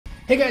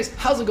Hey guys,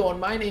 how's it going?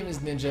 My name is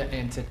Ninja,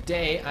 and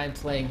today I'm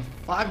playing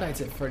Five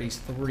Nights at Freddy's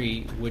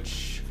 3,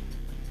 which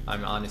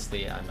I'm not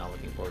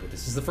looking forward to.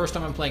 This is the first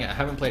time I'm playing it. I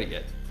haven't played it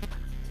yet.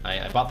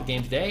 I bought the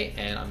game today,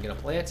 and I'm gonna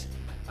play it.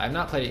 I've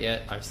not played it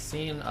yet. I've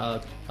seen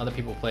other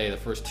people play the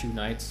first two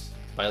nights.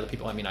 By other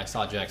people, I mean I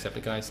saw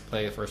Jacksepticeye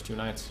play the first two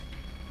nights.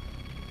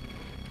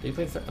 Did he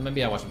play the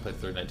maybe I watched him play the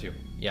third night too.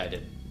 Yeah, I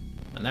did.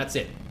 And that's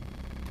it.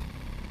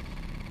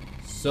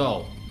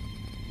 So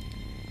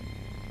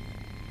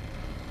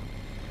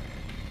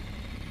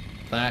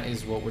that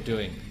is what we're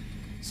doing.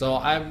 So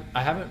I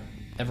haven't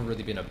ever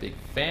really been a big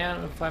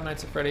fan of Five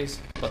Nights at Freddy's,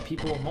 but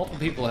multiple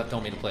people have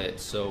told me to play it,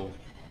 so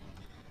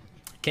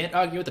can't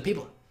argue with the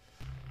people.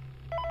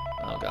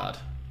 Oh god.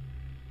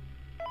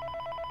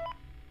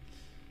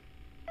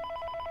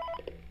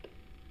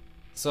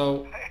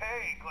 So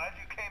Hey, glad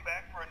you came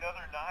back for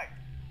another night.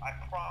 I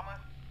promise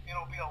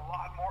it'll be a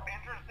lot more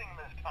interesting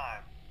this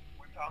time.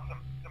 We found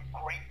some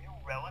great new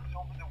relics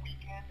over the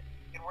weekend,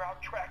 and we're out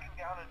tracking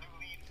down a new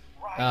lead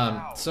right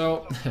now.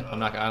 So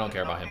I don't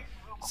care about him.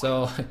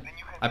 So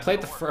I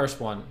played the first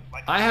one.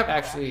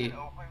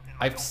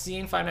 I've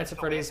seen Five Nights at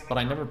Freddy's, but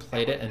I never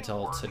played it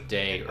until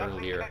today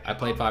earlier. I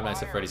played Five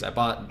Nights at Freddy's. I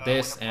bought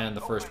this and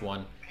the first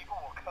one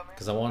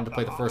because I wanted to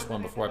play the first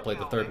one before I played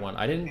the third one.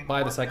 I didn't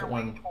buy the second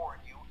one,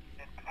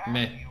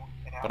 meh,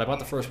 but I bought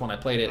the first one. I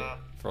played it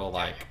for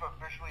like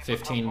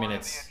 15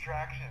 minutes,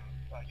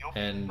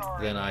 and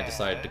then I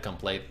decided to come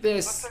play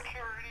this,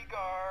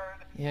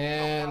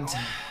 and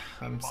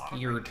I'm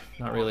scared.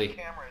 Not really.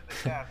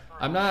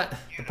 I'm not.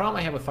 The problem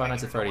I have with Five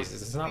Nights at Freddy's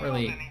is it's not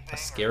really a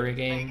scary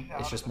game.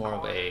 It's just more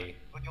of a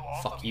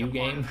fuck you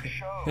game.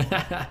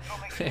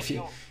 if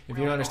you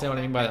don't understand what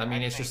I mean by that, I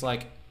mean it's just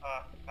like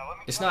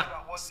it's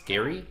not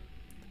scary.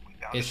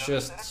 It's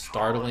just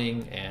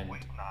startling, and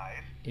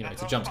you know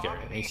it's a jump scare.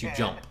 It makes you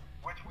jump.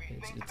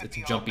 It's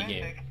a jumpy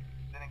game.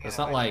 It's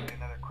not like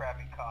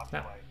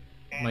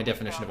my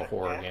definition of a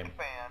horror game.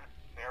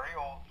 Very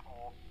old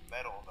school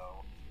metal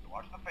though.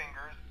 Watch the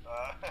fingers.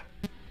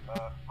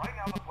 Right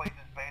now the place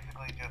is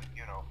basically just,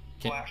 you know,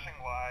 flashing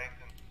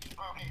lights and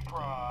spooky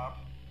props.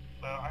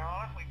 I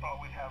honestly thought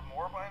we'd have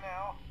more by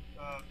now.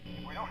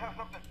 If we don't have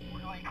something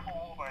really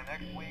cool by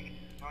next week,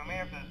 then we may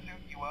have to suit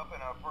you up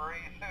in a furry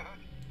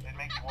suit and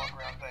make you walk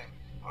around saying,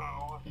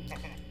 boo.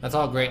 That's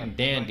all great and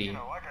dandy,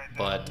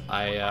 but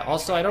I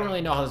don't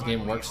really know how this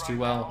game works too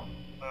well.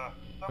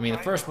 I mean, the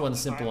first one's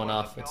simple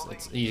enough.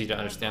 It's easy to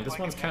understand. This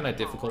one's kind of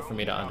difficult for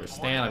me to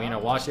understand. I mean, I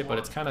watch it, but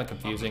it's kind of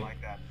confusing.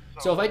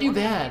 So if I do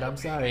bad, I'm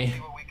sorry.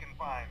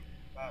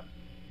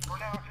 For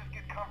now, just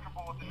get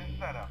comfortable with the new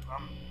setup.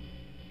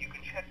 You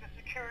can check the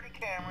security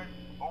cameras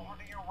over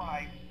to your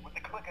right with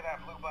the click of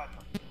that blue button.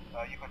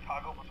 You can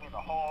toggle between the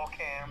hall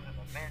cams and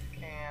the vent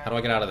cams. How do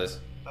I get out of this?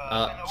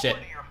 Shit.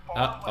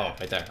 Oh,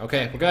 right there.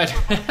 Okay, we're good.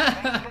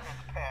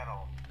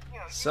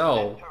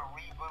 So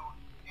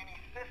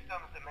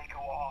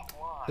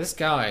this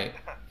guy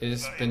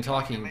has been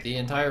talking the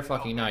entire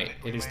fucking night.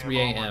 It is 3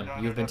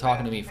 a.m. You've been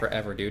talking to me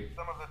forever, dude.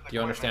 Do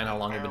you understand how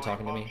long you've been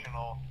talking to me?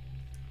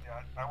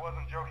 Yeah, I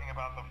wasn't joking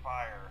about the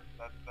fire.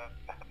 That's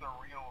a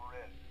real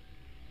risk.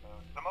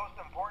 The most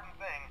important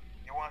thing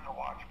you want to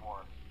watch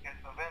for is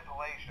the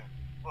ventilation.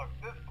 Look,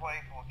 this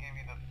place will give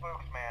you the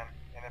spooks, man.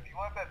 And if you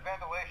let that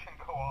ventilation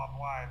go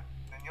offline,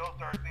 then you'll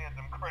start seeing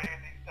some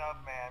crazy stuff,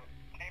 man.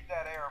 Keep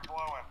that air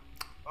flowing.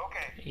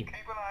 Okay, keep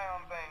an eye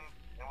on things,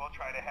 and we'll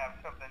try to have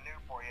something new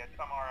for you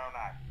tomorrow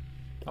night.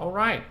 All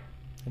right.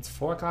 It's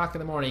 4 o'clock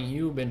in the morning.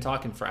 You've been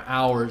talking for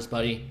hours,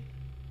 buddy.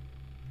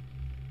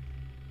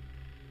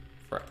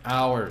 For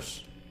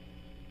hours.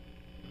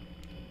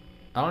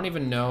 I don't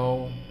even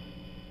know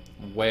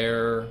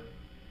where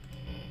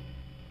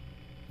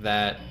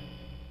that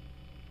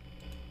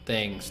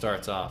thing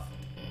starts off.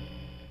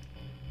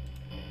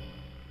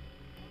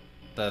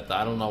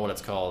 I don't know what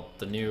it's called.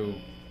 The new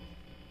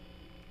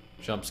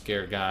jump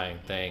scare guy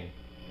thing.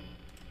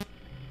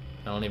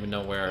 I don't even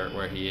know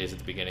where he is at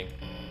the beginning.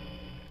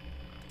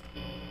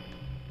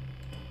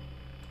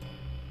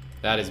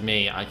 That is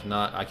me. I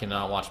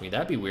cannot watch me.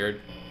 That'd be weird.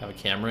 Have a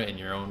camera in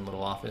your own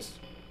little office.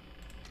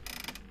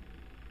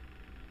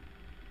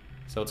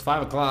 So it's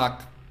 5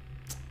 o'clock.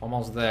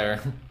 Almost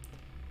there.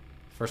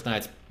 First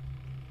night's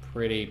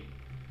pretty,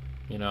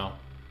 you know,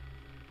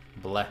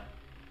 bleh.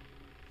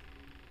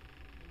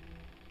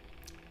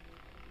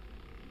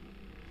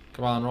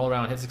 Come on, roll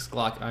around, hit 6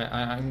 o'clock.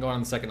 I'm going on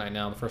the second night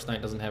now. The first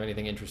night doesn't have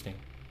anything interesting.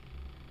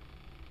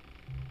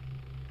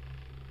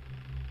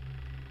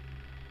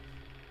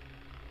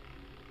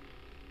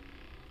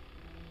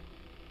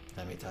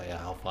 Let me tell you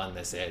how fun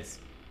this is.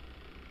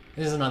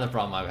 This is another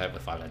problem I've had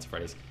with Five Nights at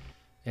Freddy's.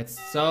 It's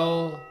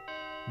so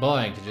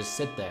boring to just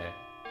sit there.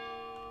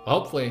 Well,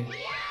 hopefully,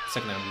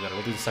 second night will be better.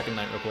 We'll do the second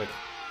night real quick.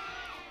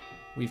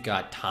 We've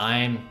got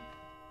time.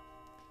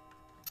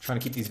 I'm trying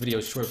to keep these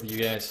videos short for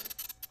you guys.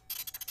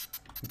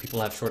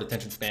 People have short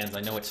attention spans.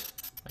 I know it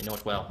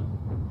well.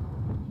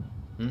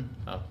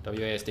 Oh,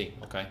 WASD.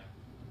 Okay.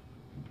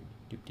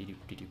 Doop de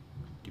doop de doop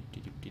doop de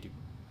doop de doop.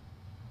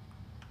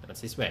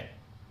 That's this way.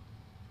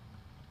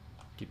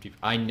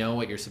 I know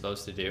what you're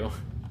supposed to do.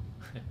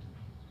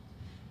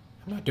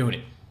 I'm not doing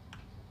it.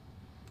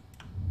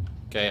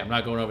 Okay, I'm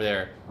not going over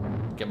there.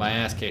 Get my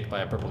ass kicked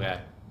by a purple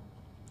guy.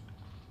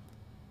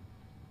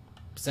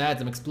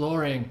 Besides, I'm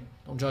exploring.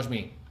 Don't judge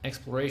me.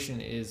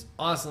 Exploration is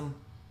awesome.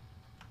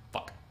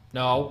 Fuck.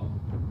 No.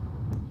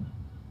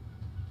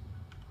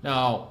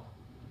 No.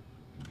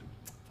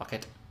 Fuck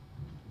it.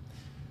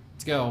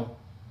 Let's go.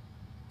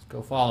 Let's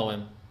go follow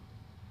him.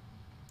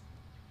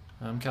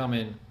 I'm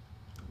coming.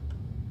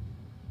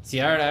 See,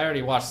 I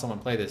already watched someone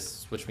play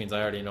this, which means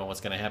I already know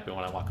what's gonna happen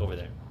when I walk over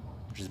there.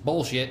 Which is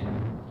bullshit.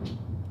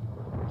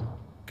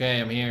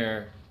 Okay, I'm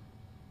here.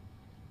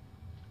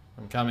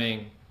 I'm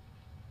coming.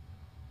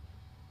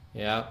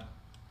 Yeah.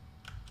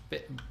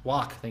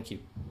 Walk, thank you.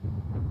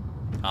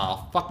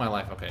 Oh, fuck my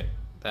life. Okay,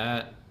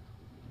 that...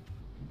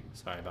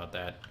 Sorry about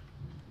that.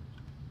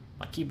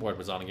 My keyboard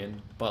was on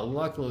again, but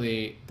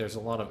luckily there's a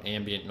lot of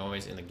ambient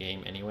noise in the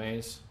game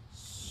anyways,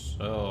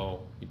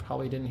 so you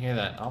probably didn't hear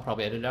that. I'll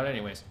probably edit it out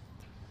anyways.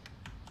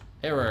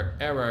 Error,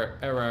 error,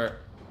 error.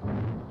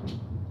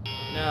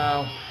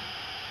 No.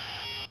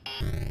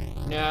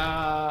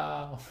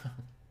 No.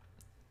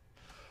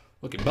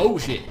 Looking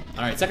bullshit.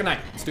 Alright, second night.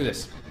 Let's do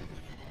this.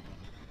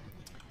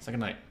 Second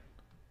night.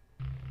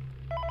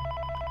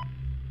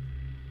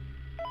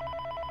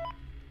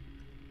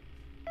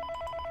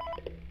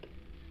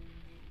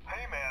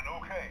 Hey man,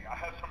 okay, I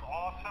have some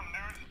awesome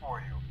news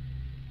for you.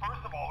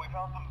 First of all, we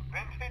found some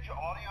vintage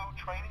audio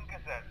training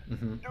cassettes.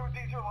 Dude,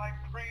 these are like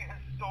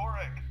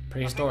prehistoric.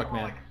 Prehistoric,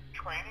 man. Like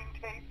training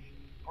tapes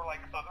for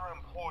like other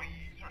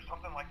employees or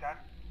something like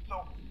that.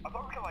 So I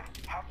thought we could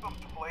like have them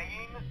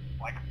playing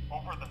like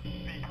over the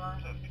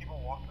speakers as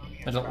people walk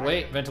through the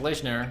Wait,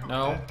 ventilation error.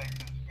 No. That makes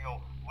this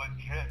feel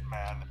legit,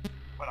 man.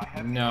 But I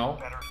have No.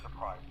 a better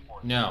surprise for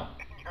you. No.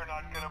 You're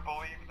not gonna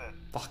believe this.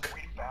 Fuck.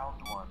 We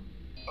found one.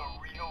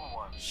 A real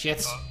one.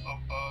 Shit.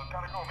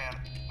 Gotta go, man.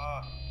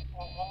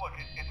 Well look,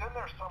 it's in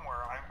there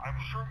somewhere. I'm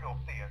sure you'll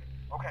see it.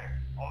 Okay,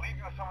 I'll leave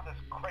you with some of this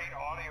great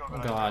audio that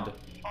Oh god. I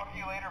found. Talk to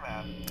you later,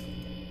 man.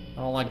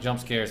 I don't like jump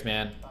scares,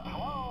 man.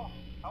 Hello?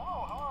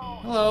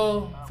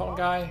 Hello, phone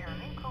guy. Welcome to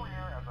your new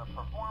career as a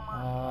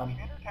performer,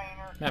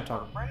 entertainer, map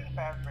talking. for Freddy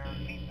Fazbear's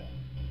Pizza.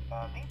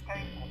 These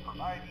tapes will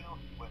provide you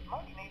with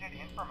much needed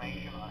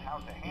information on how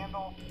to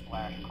handle,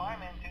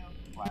 /climb into,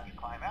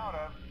 /climb out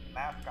of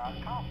mascot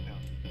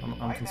costumes.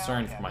 I'm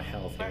concerned for my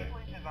health here.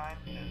 Specially designed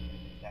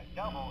suits that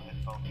double as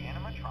both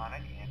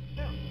animatronic and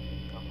suit.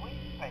 So please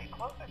pay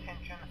close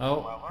attention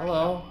while learning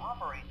how to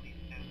operate these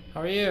suits.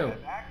 How are you?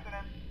 As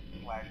accidents,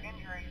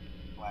 /injuries,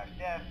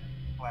 /death,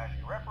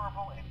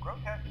 /irreparable and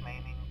grotesque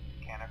maiming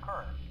can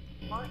occur.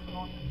 First,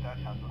 we'll discuss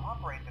how to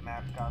operate the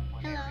mascots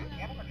when they're in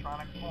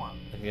animatronic form.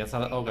 I think that's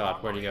how. Oh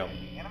god, where'd he go?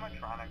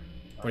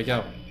 Where'd he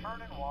go?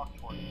 Turn and walk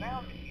towards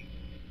sound cues.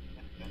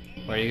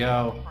 Where'd he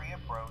go?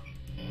 Approach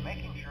to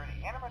making sure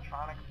the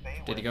animatronics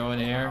stay Did he go in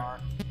here?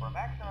 for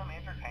maximum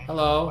entertainment.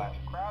 Hello?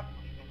 Crowd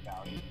pleasing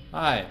value.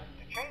 Hi.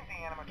 To change the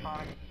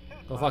animatronics to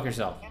suit Go fuck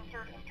yourself.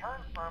 insert and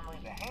turn firmly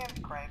the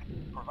hand crank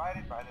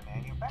provided by the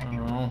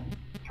manufacturer.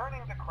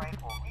 Turning the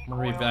crank will I'm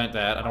gonna revent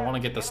that. I don't want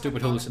to get the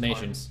stupid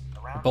hallucinations.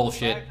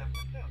 Bullshit.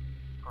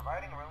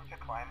 Providing room to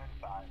climb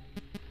inside.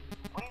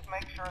 Please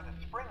make sure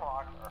the spring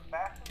locks are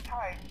fastened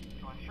tight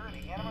to ensure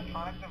the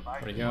animatronic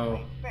device Where'd he go?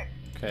 remains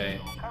fixed. Okay.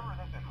 We'll cover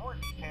this in more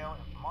detail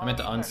in tomorrow's I meant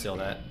to session. unseal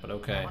that, but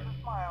okay. With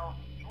a smile,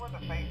 you are the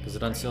face Does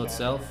it of unseal Freddy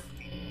itself? Fazbear's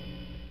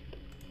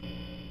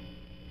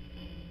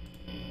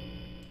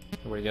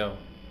Pizza. Where'd he go?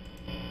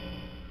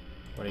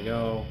 Where'd he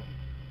go?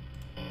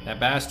 That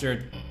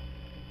bastard.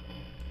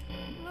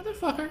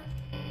 Motherfucker.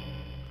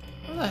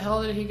 Where the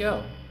hell did he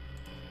go?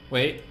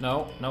 Wait,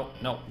 no, no,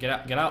 no. Get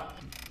out, get out.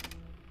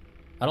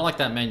 I don't like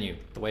that menu,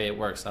 the way it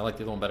works. I like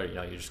the other one better. You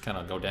know, you just kind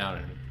of go down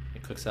and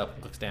it clicks up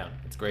and clicks down.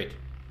 It's great.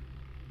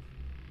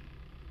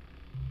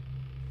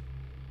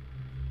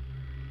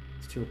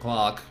 It's 2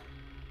 o'clock.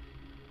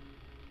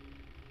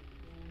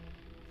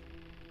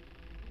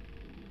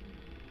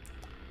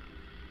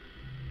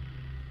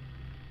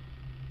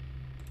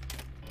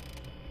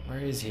 Where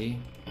is he?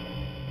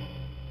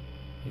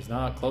 He's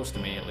not close to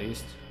me, at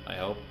least. I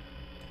hope.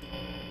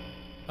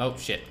 Oh,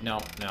 shit. No,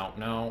 no,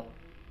 no.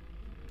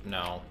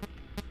 No.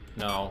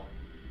 No.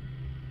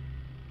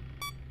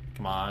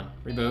 Come on.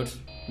 Reboot.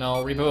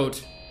 No,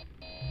 reboot.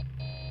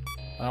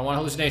 I don't want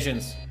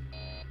hallucinations.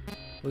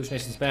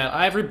 Hallucinations bad.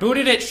 I've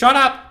rebooted it! Shut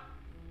up!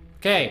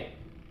 Okay.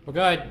 We're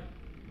good.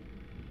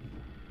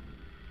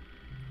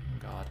 Oh,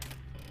 God.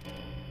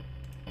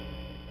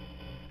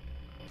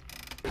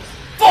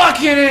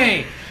 Fucking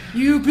A!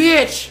 You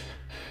bitch!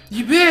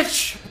 You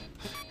bitch!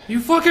 You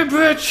fucking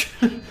bitch!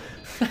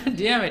 God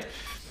damn it.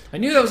 I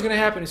knew that was gonna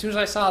happen as soon as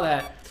I saw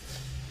that.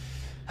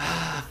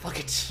 Ah, fuck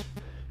it.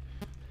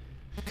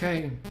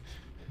 Okay.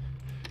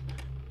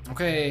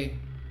 Okay.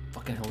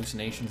 Fucking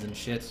hallucinations and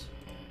shit.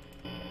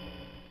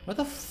 What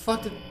the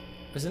fuck did...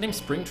 Is his name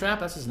Springtrap?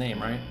 That's his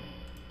name, right?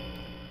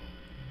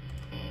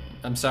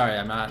 I'm sorry,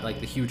 I'm not like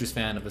the hugest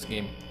fan of this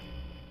game.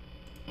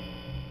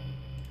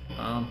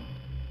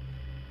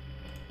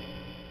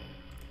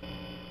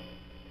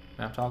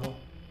 Map map toggle?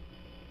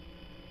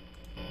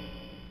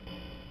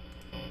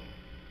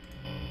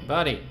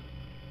 Buddy.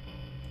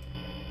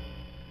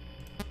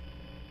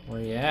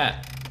 Where you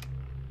at?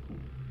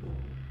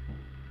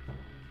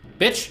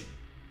 Bitch!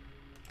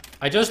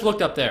 I just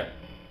looked up there.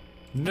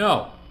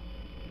 No.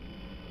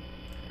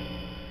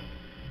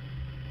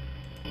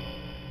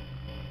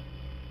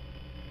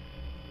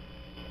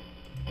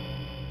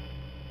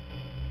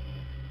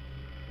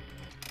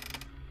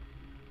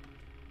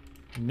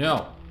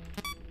 No.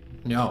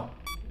 No.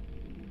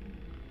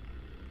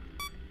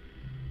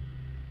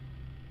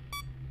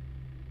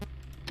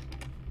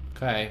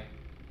 Okay.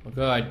 We're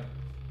good.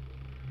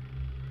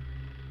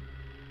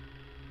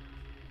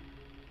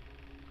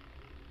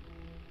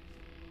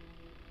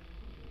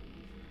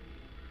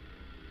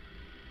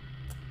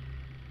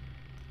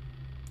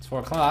 It's 4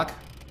 o'clock.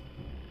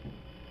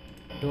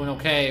 Doing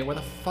okay. Where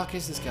the fuck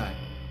is this guy?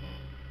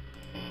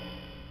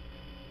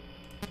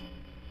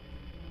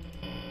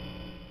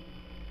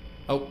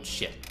 Oh,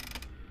 shit.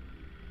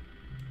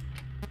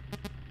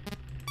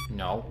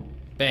 No.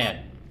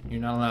 Bad. You're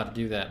not allowed to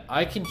do that.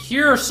 I can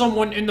hear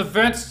someone in the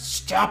vents.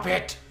 Stop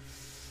it.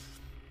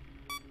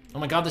 Oh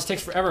my god, this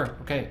takes forever.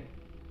 Okay.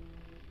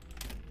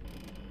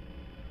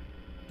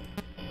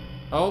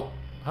 Oh,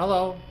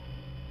 hello.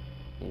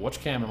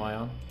 Which cam am I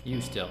on? You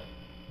still.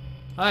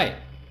 Hi.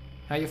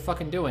 How you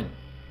fucking doing?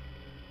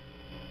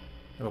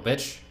 Little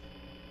bitch.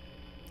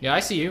 Yeah,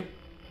 I see you.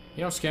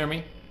 You don't scare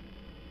me.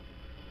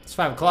 It's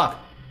 5 o'clock.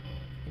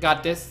 I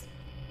got this.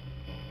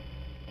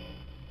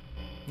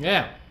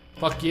 Yeah.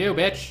 Fuck you,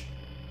 bitch.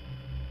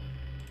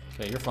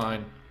 Okay, you're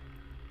fine.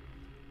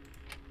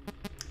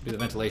 Do the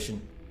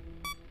ventilation.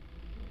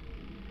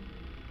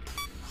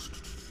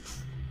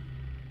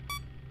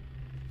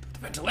 The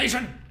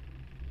ventilation!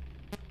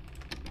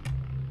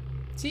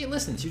 See, it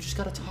listens. You just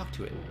gotta talk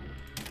to it.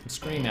 And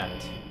scream at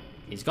it.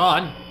 He's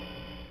gone.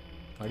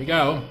 Where'd he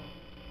go?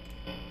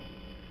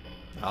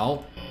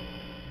 No.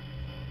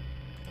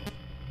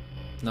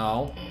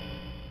 No.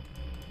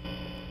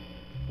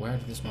 Where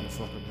did this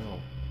motherfucker go?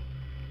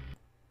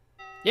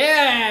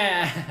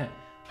 Yeah!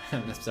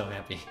 I'm so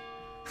happy.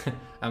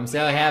 I'm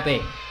so happy.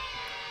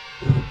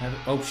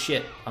 Oh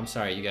shit. I'm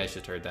sorry, you guys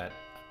just heard that.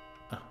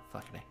 Oh,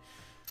 fucking A.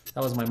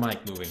 That was my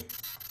mic moving.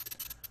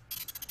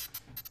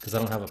 Because I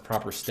don't have a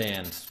proper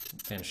stand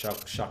and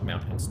shock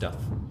mount and stuff.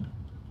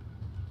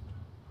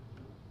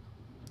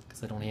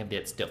 Because I don't have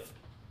that stuff.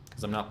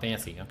 Because I'm not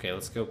fancy. Okay,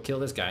 let's go kill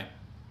this guy.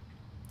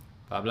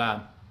 Blah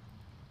blah.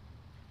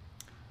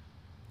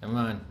 Come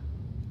on.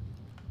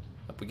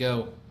 Up we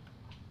go.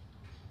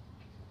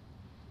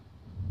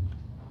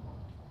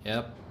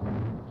 Yep.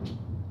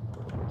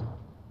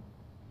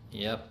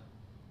 Yep.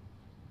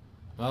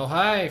 Oh,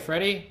 hi,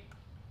 Freddy.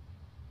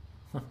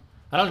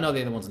 I don't know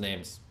the other one's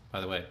names,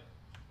 by the way.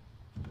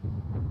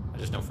 I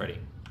just know Freddy.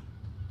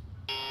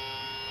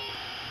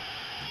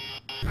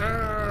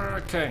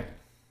 Okay.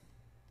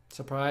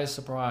 Surprise,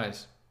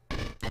 surprise.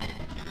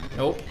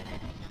 Nope.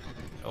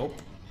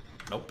 Nope.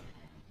 Nope.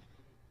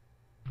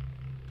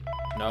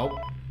 Nope.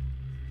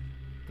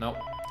 Nope.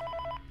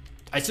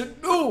 I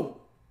said no!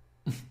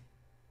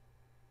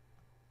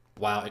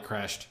 Wow, it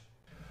crashed.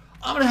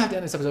 I'm gonna have to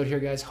end this episode here,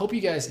 guys. Hope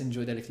you guys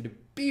enjoyed that. If you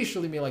did, be sure to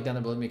leave me a like down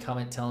below. Leave me a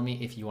comment telling me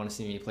if you want to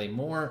see me play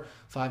more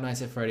Five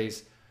Nights at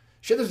Freddy's.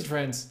 Share this with your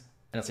friends,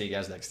 and I'll see you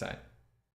guys next time.